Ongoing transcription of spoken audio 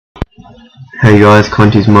Hey guys,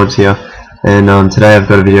 Conti's Mods here, and today I've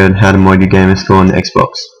got a video on how to mod your Gamerscore on the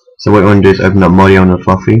Xbox. So what you want to do is open up Modio on the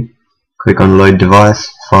Fluffie, click on Load Device,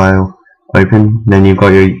 File, Open, then you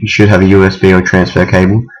should have a USB or transfer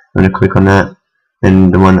cable. You want to click on that,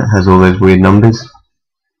 and the one that has all those weird numbers.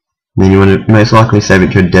 And then you want to most likely save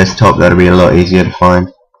it to a desktop. That'll be a lot easier to find.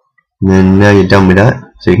 And then now you're done with that,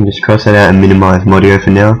 so you can just cross that out and minimize Modio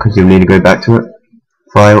for now, because you'll need to go back to it.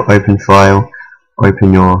 File, open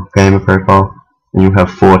your gamer profile, and you'll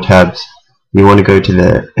have 4 tabs. You want to go to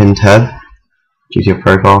the end tab, which is your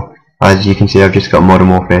profile. As you can see, I've just got Modern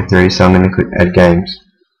Warfare 3, so I'm going to click Add Games.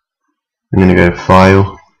 I'm going to go to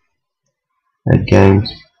File, Add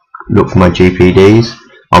Games, look for my GPDs.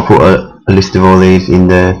 I'll put a list of all these in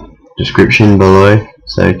the description below,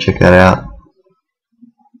 so check that out.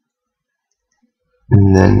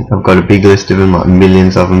 And then I've got a big list of them, like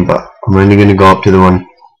millions of them, but I'm only going to go up to the one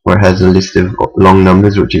where it has a list of long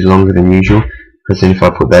numbers, which is longer than usual, because then if I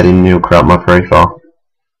put that in, it'll corrupt my profile.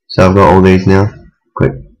 So I've got all these now.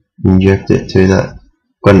 Click inject it to that.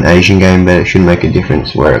 Got an Asian game, but it shouldn't make a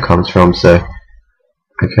difference where it comes from. So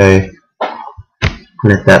okay,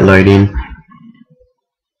 let that load in.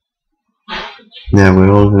 Now we're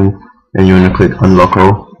all of them, and you want to click unlock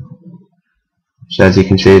all. So as you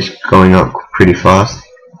can see, it's going up pretty fast.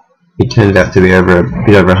 It turns out to be a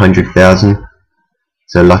bit over 100,000.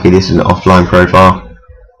 So lucky this is an offline profile.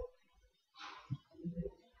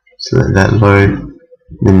 So let that load,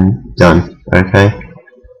 then done. Okay.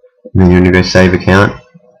 And then you're going to go save account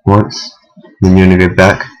once. Then you're going to go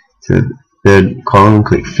back to the third column and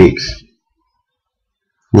click fix.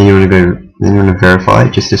 Then you want to verify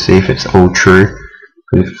it just to see if it's all true.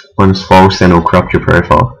 If one's false, then it'll corrupt your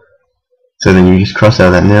profile. So then you just cross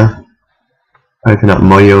out that now. Open up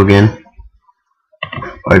Modio again.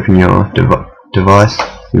 Open your device.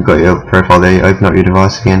 You've got your profile there. You open up your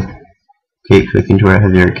device again. Keep clicking to where it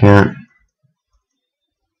has your account.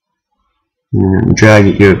 And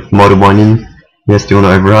drag your modded one in. Yes, do you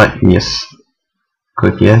want to overwrite? Yes.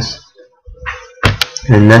 Click yes.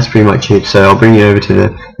 And that's pretty much it. So I'll bring you over to the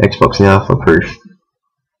Xbox now for proof.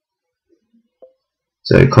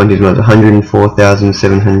 So Conti's Mods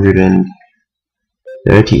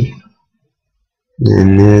 104,730.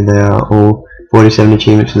 And there they are, all 47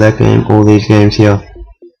 achievements for that game. All these games here.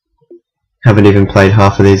 Haven't even played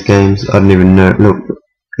half of these games. I don't even know. Look,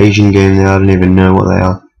 Asian game there. I don't even know what they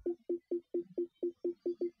are.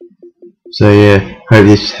 So yeah, hope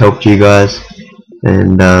this helped you guys.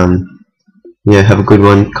 And yeah, have a good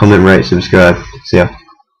one. Comment, rate, subscribe. See ya.